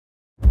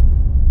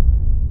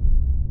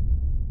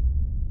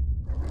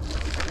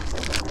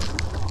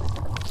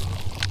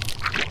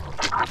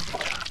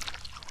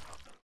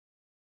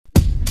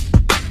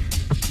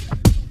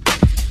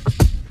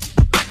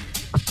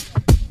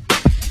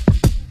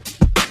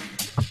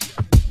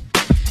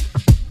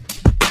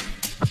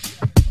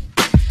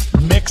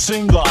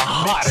Mixing the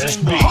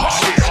hottest beats.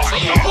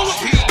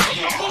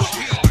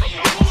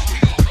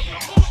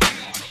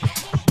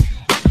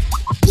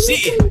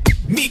 See it,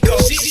 Miko,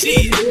 see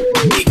it,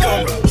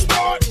 Miko.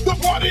 Start the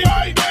party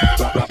right now.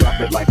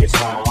 Drop it like it's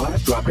hot.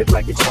 Drop it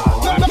like it's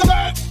hot.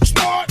 Let's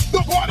start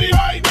the party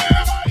right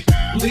now.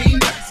 Lean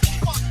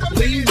back,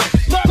 lean back.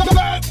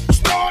 Let's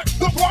start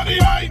the party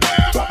right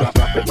now.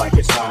 Drop it like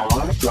it's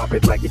hot. Drop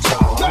it like it's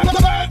hot.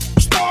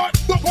 Let's start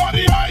the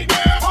party right now.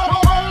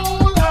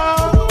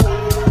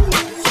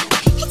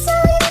 It's so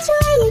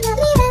natural, you got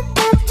me wrapped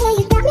up, yeah,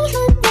 you got me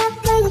hooked up,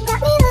 girl, you got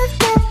me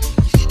locked up.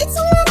 It's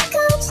so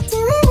magical, what you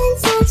doing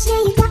inside,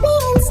 yeah, you got me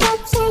in stuck,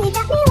 yeah, you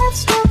got me love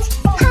struck.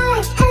 Hi,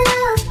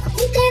 hello,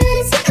 you can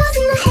really see calls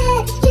in my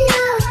head, you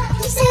know.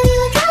 You said we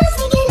were kind of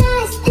thinking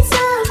nice and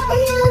slow,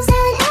 and now I'm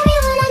telling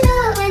everyone I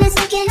know, and it's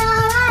looking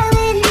alright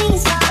with me,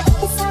 so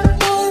it's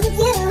okay with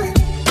you.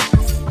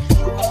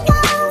 Think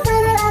I'll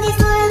love you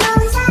for a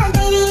long time,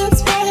 baby,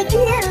 it's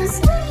breaking news.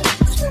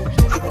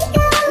 I think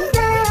I'll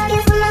love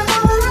you for my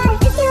whole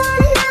life, if you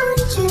wanna know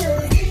the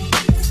truth.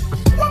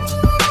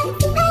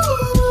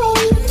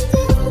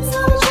 It's so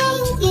okay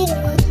with you.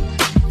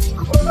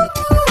 I wanna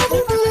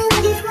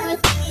love you for it's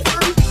such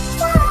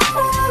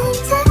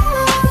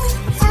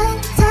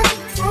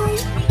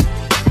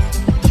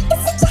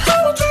a headache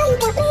how you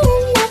got me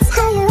in nuts,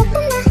 how you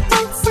open my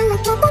heart, sound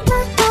like blah blah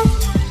blah blah.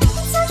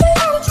 It's so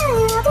dramatic how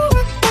you rub it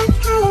up,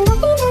 how you love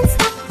me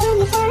non-stop, and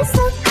your hair is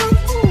so hot.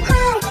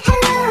 Hi,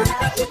 hello,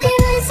 you can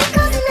really see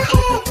calls in my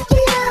head,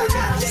 you know.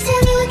 You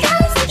said we were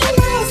kind of thinking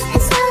nice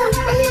and slow,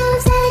 and now I'm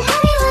telling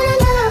everyone I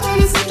know, and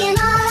it's looking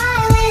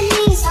alright with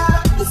me, so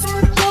it's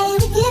okay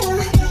with you.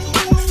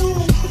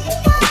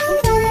 Think I'll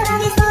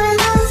love you for a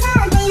long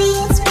time, baby,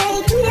 it's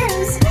breaking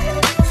news.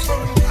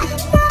 I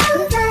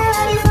think I'll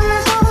love you for my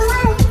whole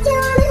life, if you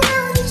wanna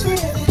know the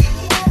truth.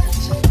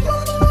 It's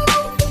okay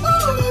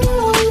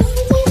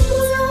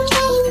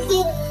with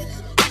you.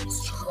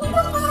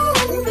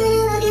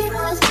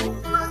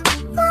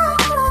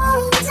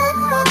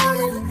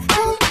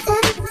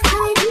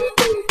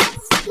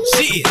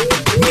 See it,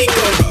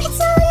 Miko. It's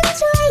so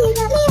natural, you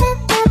got me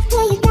wrapped up,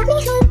 yeah, you got me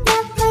hooked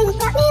up, girl, you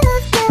got me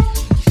locked up.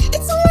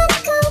 It's so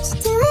magical, what you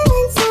doing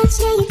inside,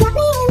 yeah, you got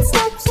me in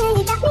stuck, yeah,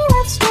 you got me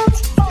love struck.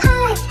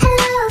 Hi,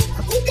 hello,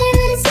 you can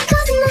really see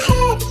calls in my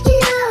head, you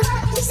know.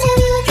 You said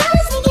we were kind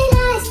of thinking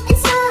nice and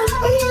slow,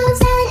 and now I'm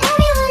telling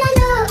everyone I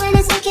know, and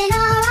it's looking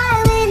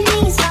alright with me,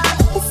 so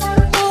it's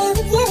okay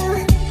with you.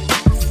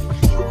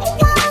 Think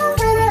I'll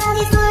love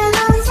you for a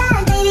long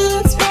time, baby,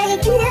 it's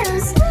breaking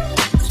news.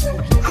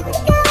 I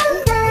think I'll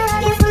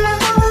love you for my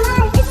whole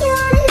life, if you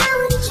wanna know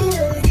the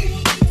truth.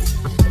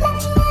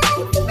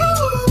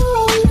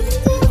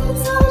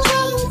 It's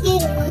okay with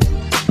you.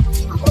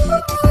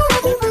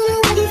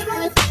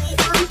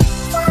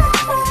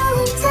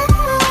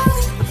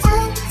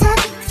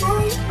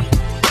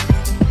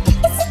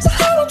 It's such a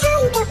headache how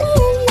you got me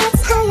in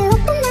nuts, how you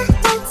open my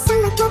heart,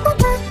 sound like blah blah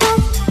blah blah.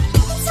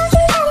 It's so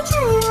dramatic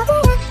how you rub it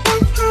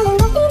up, how you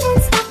love me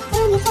non-stop,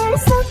 and your hair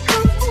is so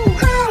hot.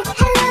 Hi,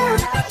 hello,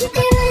 you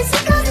can really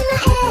see calls in my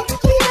head,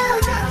 you know.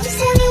 You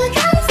said we were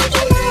kind of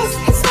thinking nice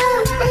and slow,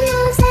 and now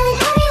I'm telling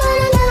everyone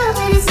I know,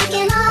 and it's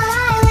looking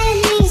alright with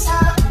me, so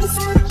it's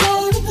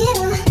okay with you.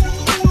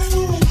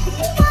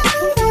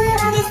 Think I'll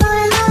love you for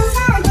a long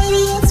time,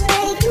 baby, it's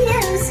breaking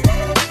news. I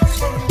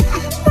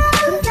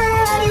think I'll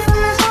love you for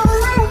my whole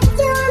life, if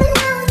you wanna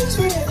know the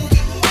truth.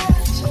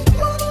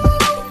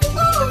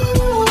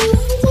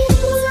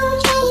 It's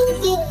okay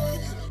with you.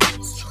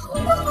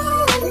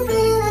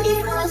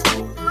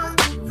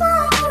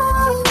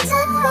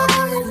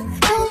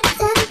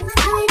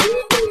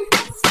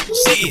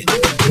 See it,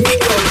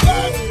 Miko.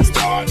 Let's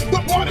start the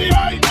party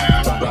right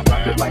now.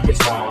 Drop it like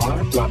it's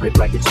hot. Drop it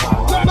like it's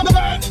hot.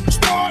 Let's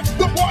start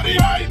the party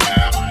right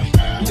now.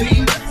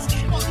 Lean back,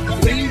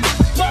 lean back.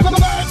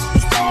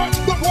 Let's start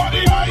the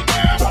party right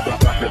now.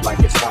 Drop it like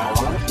it's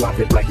hot. Drop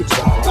it like it's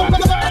hot.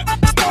 Let's